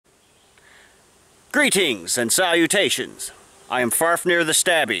Greetings and salutations. I am Farfnir the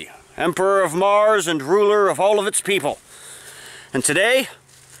Stabby, Emperor of Mars and ruler of all of its people. And today,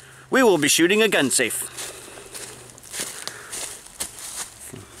 we will be shooting a gun safe.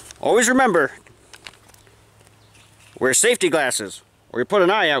 Always remember, wear safety glasses, or you put an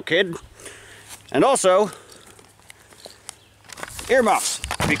eye out, kid. And also, earmuffs,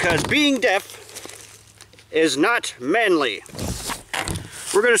 because being deaf is not manly.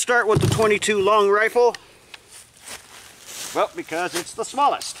 We're going to start with the 22 long rifle. Well, because it's the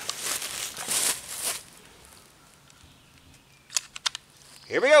smallest.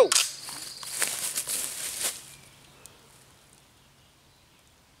 Here we go.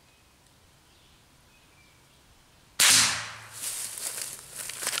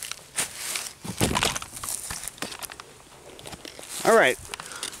 All right,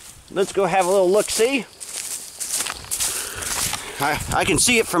 let's go have a little look-see. I can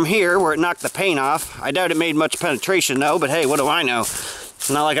see it from here where it knocked the paint off. I doubt it made much penetration though, but hey, what do I know? It's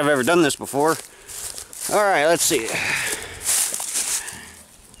not like I've ever done this before. All right, let's see.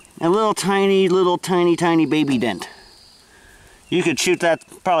 A little tiny baby dent. You could shoot that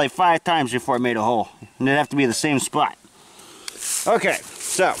probably 5 times before it made a hole. And it'd have to be the same spot. Okay,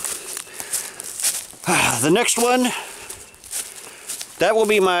 so the next one, that will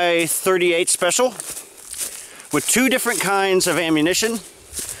be my 38 special with 2 different kinds of ammunition.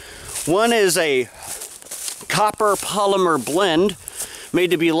 One is a copper polymer blend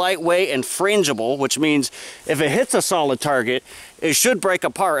made to be lightweight and frangible, which means if it hits a solid target, it should break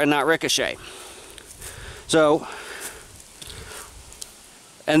apart and not ricochet. So,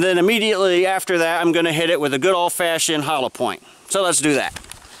 and then immediately after that, I'm going to hit it with a good old-fashioned hollow point. So let's do that.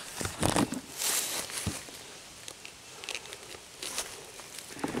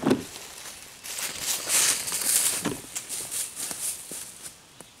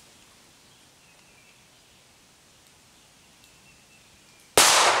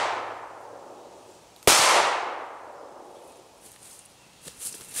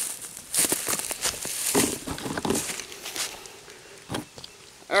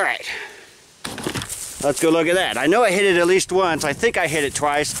 All right, let's go look at that. I know I hit it at least once. I think I hit it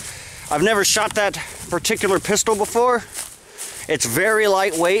twice. I've never shot that particular pistol before. It's very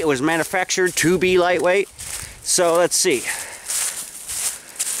lightweight. It was manufactured to be lightweight. So let's see.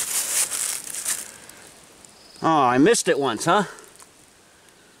 Oh, I missed it once, huh?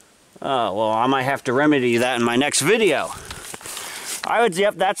 Oh, well, I might have to remedy that in my next video.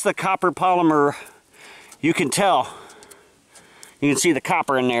 Yep, that's the copper polymer. You can tell. You can see the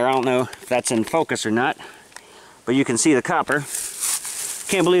copper in there. I don't know if that's in focus or not, but you can see the copper.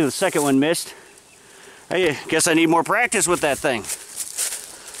 Can't believe the second one missed. I guess I need more practice with that thing.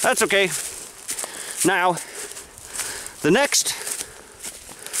 That's okay. Now, the next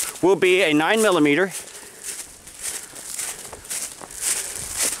will be a 9mm.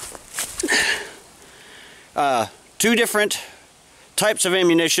 Two different types of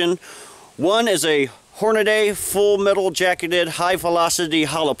ammunition. One is a Hornady full metal jacketed high velocity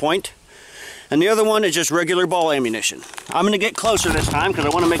hollow point, and the other one is just regular ball ammunition. I'm going to get closer this time because I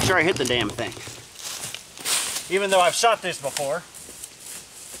want to make sure I hit the damn thing, even though I've shot this before.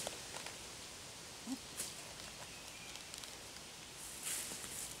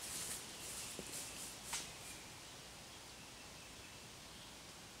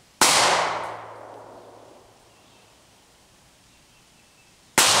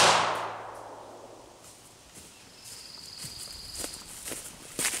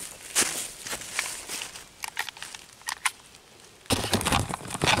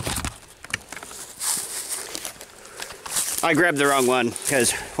 I grabbed the wrong one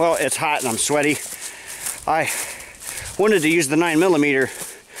because, well, it's hot and I'm sweaty. I wanted to use the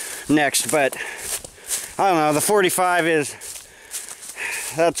 9mm next, but I don't know, the 45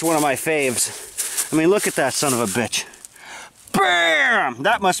 that's one of my faves. I mean, look at that son of a bitch. Bam!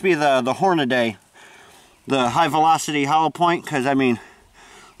 That must be the Hornady, the high velocity hollow point, because I mean,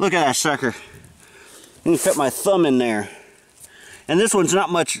 look at that sucker. You can fit my thumb in there. And this one's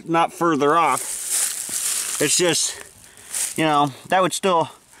not further off. It's just, you know, that would still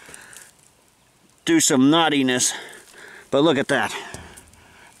do some naughtiness, but look at that.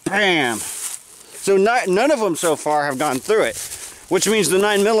 Bam! So none of them so far have gone through it, which means the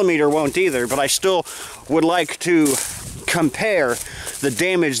 9mm won't either, but I still would like to compare the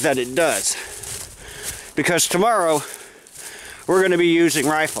damage that it does, because tomorrow we're going to be using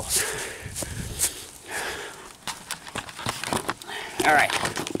rifles. All right.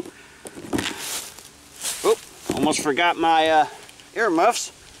 Oop, almost forgot my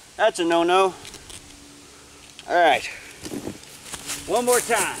earmuffs. That's a no-no. All right. One more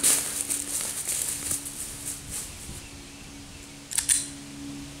time.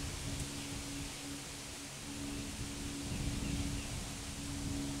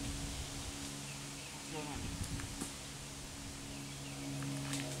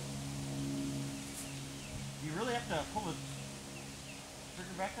 have to pull the trigger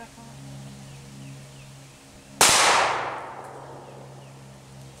back that far?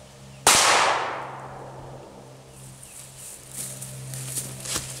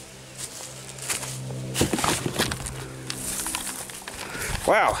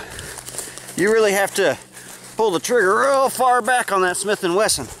 Wow, you really have to pull the trigger real far back on that Smith &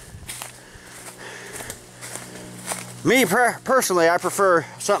 Wesson. Me personally, I prefer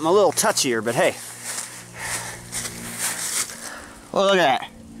something a little touchier, but hey. Well, look at that.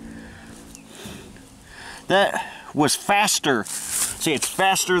 That was faster. See, it's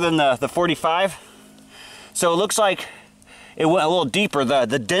faster than the 45. So it looks like it went a little deeper.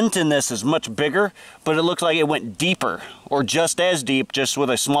 The dent in this is much bigger, but it looks like it went deeper, or just as deep, just with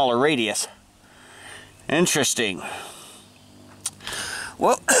a smaller radius. Interesting.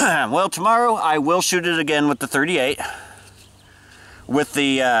 Well, well, tomorrow I will shoot it again with the 38, with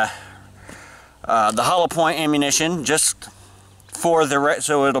the hollow point ammunition, just for the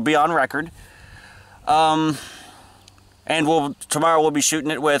so it'll be on record. And tomorrow we'll be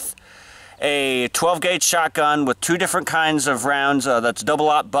shooting it with a 12 gauge shotgun with 2 different kinds of rounds. That's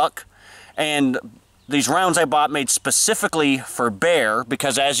double-aught buck, and these rounds I bought made specifically for bear,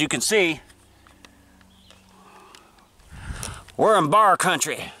 because as you can see, we're in bar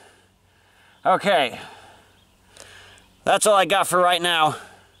country. Okay, that's all I got for right now.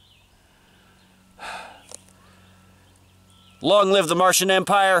 Long live the Martian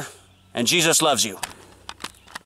Empire, and Jesus loves you.